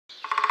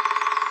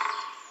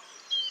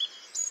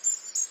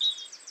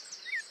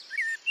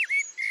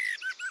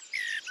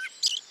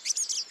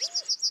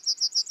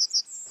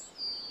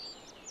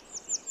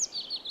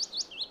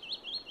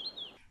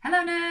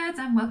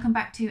welcome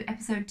back to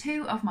episode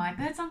 2 of my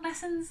birdsong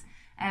lessons.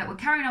 We're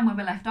carrying on where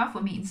we left off.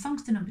 We're meeting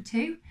songster number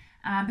 2.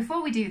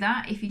 Before we do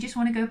that, if you just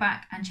want to go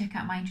back and check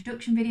out my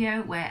introduction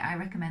video where I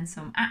recommend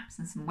some apps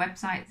and some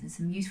websites and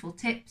some useful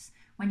tips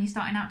when you're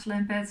starting out to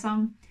learn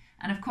birdsong.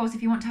 And of course,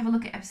 if you want to have a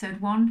look at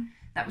episode 1,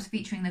 that was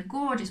featuring the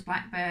gorgeous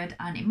blackbird,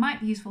 and it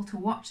might be useful to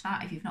watch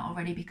that if you've not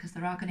already, because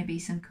there are going to be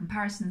some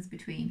comparisons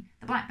between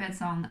the blackbird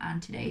song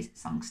and today's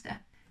songster.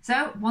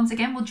 So once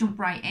again, we'll jump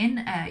right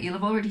in. You'll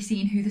have already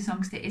seen who the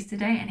songster is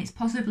today, and it's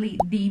possibly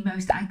the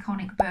most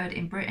iconic bird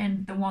in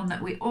Britain, the one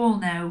that we all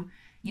know.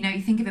 You know,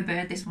 you think of a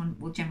bird, this one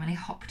will generally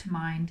hop to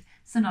mind.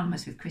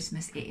 Synonymous with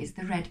Christmas, it is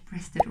the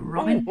red-breasted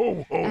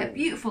robin.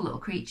 Beautiful little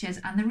creatures,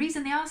 and the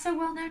reason they are so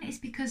well known is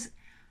because,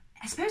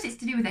 I suppose it's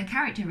to do with their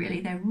character really.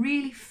 They're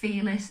really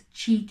fearless,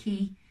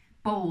 cheeky,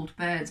 bold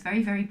birds,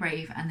 very, very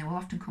brave, and they will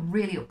often come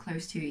really up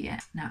close to you.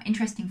 Now,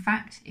 interesting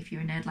fact, if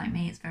you're a nerd like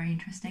me, it's very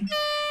interesting,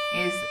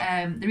 is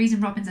the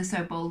reason robins are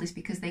so bold is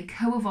because they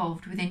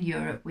co-evolved within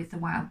Europe with the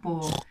wild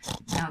boar.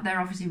 Now, they're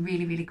obviously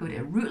really, really good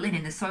at rootling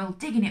in the soil,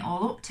 digging it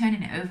all up,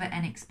 turning it over,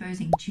 and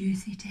exposing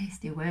juicy,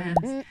 tasty worms,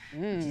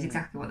 which is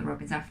exactly what the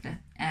robin's after.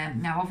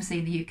 Now, obviously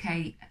in the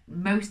UK,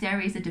 most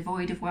areas are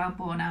devoid of wild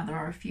boar now. There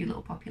are a few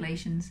little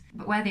populations,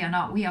 but where they are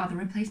not, we are the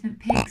replacement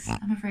pigs.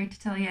 I'm afraid to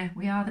tell you,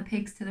 we are the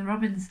pigs to the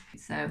robins.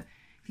 So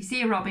if you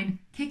see a robin,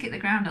 kick at the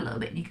ground a little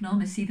bit and you can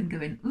almost see them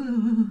going,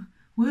 ooh,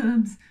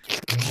 worms.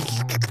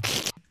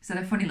 So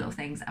they're funny little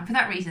things, and for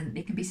that reason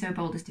they can be so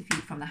bold as to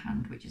feed from the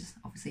hand, which is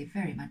obviously a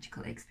very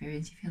magical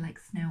experience. You feel like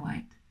Snow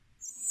White.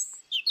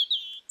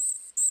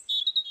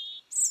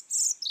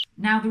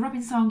 Now, the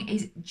robin song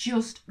is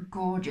just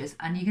gorgeous,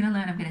 and you're going to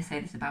learn I'm going to say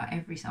this about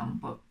every song,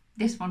 but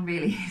this one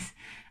really is.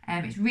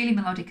 It's really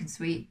melodic and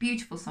sweet,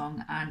 beautiful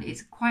song, and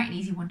it's quite an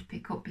easy one to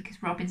pick up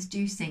because robins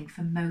do sing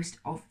for most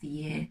of the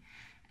year.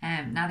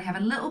 Now, they have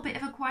a little bit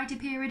of a quieter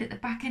period at the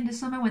back end of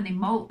summer when they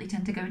molt. They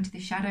tend to go into the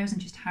shadows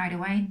and just hide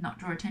away, not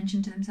draw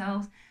attention to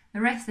themselves.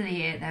 The rest of the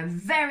year, they're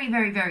very,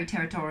 very, very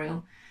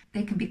territorial.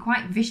 They can be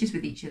quite vicious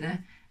with each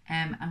other,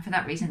 and for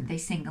that reason, they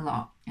sing a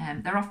lot.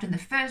 They're often the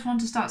first one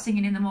to start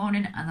singing in the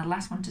morning and the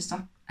last one to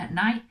stop at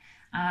night.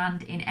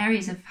 And in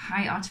areas of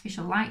high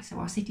artificial light, so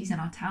our cities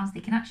and our towns, they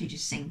can actually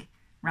just sing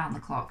round the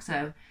clock.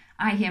 So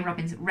I hear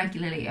robins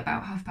regularly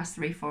about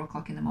 3:30, 4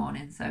 o'clock in the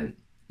morning. So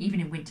even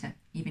in winter,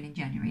 even in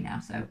January now.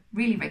 So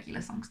really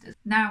regular songsters.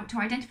 Now, to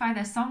identify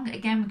their song,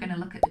 again, we're going to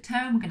look at the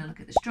tone, we're going to look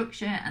at the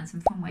structure and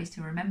some fun ways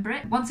to remember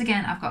it. Once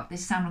again, I've got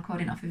this sound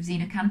recording off of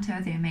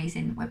Xenocanto, the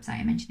amazing website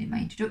I mentioned in my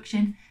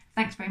introduction.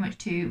 Thanks very much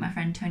to my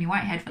friend Tony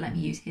Whitehead for letting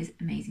me use his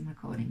amazing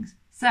recordings.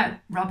 So,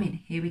 robin,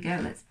 here we go.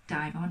 Let's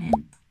dive on in.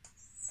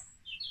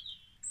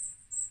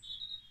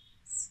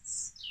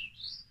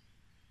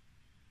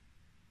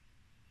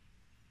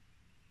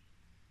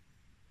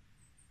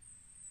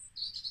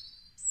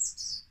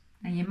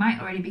 Now, you might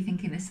already be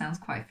thinking this sounds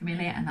quite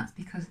familiar, and that's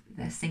because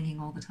they're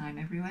singing all the time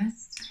everywhere.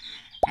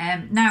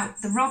 Now,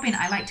 the robin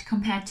I like to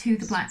compare to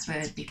the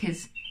blackbird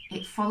because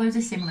it follows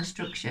a similar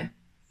structure.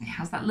 It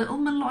has that little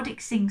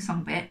melodic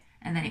sing-song bit,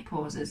 and then it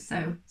pauses.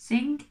 So,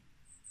 sing.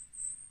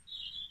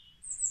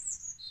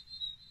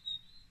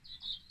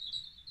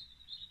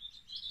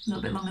 A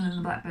little bit longer than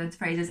the blackbird's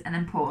phrases, and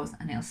then pause,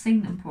 and it'll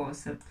sing and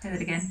pause. So, play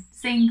that again.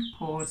 Sing,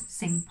 pause.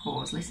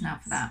 Listen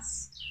out for that.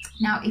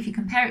 Now, if you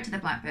compare it to the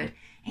blackbird,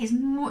 it's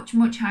much,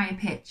 much higher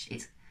pitch.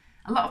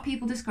 A lot of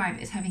people describe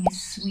it as having a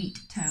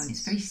sweet tone.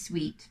 It's very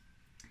sweet,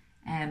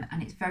 and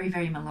it's very,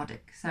 very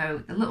melodic.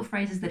 So the little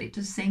phrases that it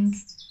does sing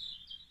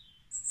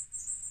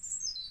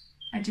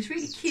are just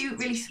really cute,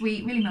 really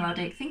sweet, really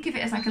melodic. Think of it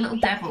as like a little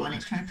devil, and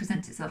it's trying to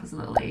present itself as a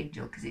little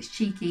angel because it's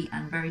cheeky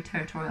and very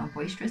territorial and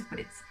boisterous, but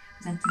it's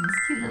presenting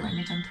this cute little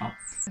image on top.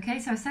 Okay,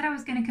 so I said I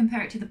was going to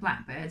compare it to the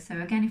blackbird.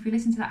 So again, if we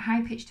listen to that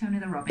high-pitched tone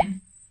of the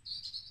robin,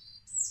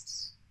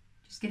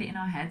 get it in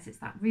our heads, it's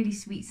that really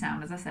sweet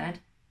sound, as I said.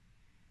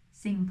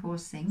 Sing,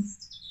 pause, sing.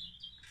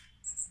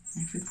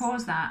 And if we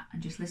pause that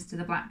and just listen to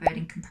the blackbird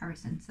in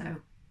comparison, so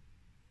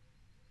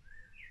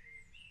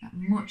that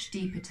much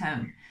deeper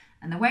tone.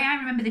 And the way I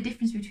remember the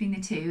difference between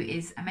the two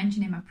is, I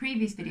mentioned in my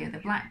previous video, the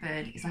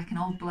blackbird is like an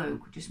old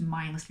bloke just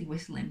mindlessly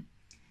whistling.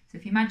 So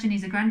if you imagine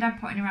he's a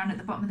granddad potting around at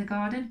the bottom of the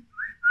garden,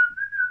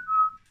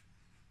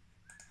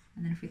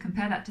 and then if we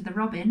compare that to the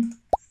robin,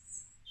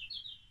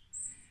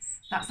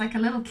 that's like a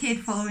little kid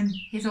following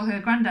his or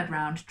her granddad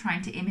round,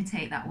 trying to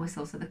imitate that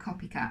whistle, so the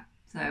copycat.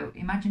 So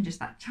imagine just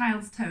that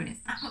child's tone, it's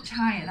that much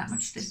higher, that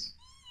much just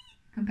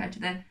compared to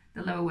the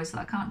lower whistle.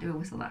 I can't do a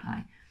whistle that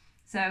high.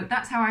 So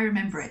that's how I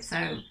remember it.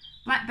 So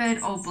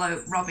blackbird, old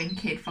bloke, robin,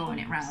 kid following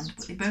it round,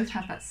 but they both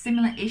have that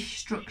similar-ish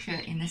structure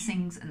in the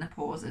sings and the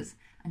pauses,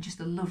 and just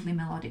a lovely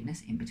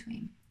melodicness in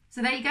between.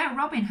 So there you go,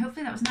 robin.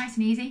 Hopefully that was nice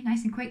and easy,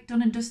 nice and quick,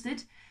 done and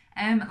dusted.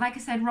 Like I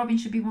said, robin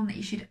should be one that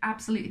you should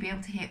absolutely be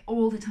able to hear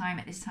all the time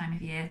at this time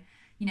of year.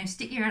 You know,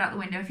 stick your head out the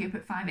window if you're up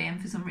at 5 AM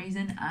for some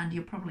reason, and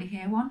you'll probably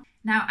hear one.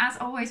 Now, as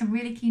always, I'm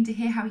really keen to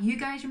hear how you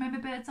guys remember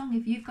birdsong.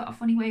 If you've got a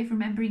funny way of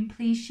remembering,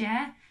 please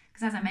share, because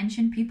because as I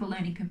mentioned, people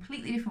learn in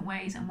completely different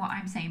ways and what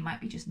I'm saying might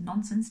be just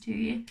nonsense to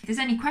you. If there's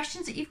any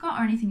questions that you've got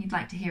or anything you'd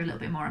like to hear a little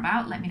bit more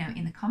about, let me know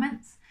in the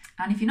comments.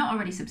 And if you're not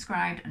already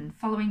subscribed and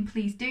following,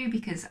 please do,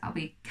 because I'll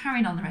be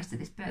carrying on the rest of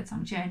this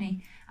birdsong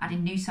journey,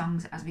 adding new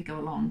songs as we go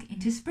along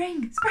into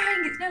spring.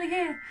 Spring, it's nearly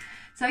here.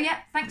 So yeah,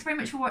 thanks very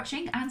much for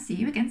watching and see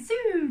you again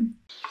soon.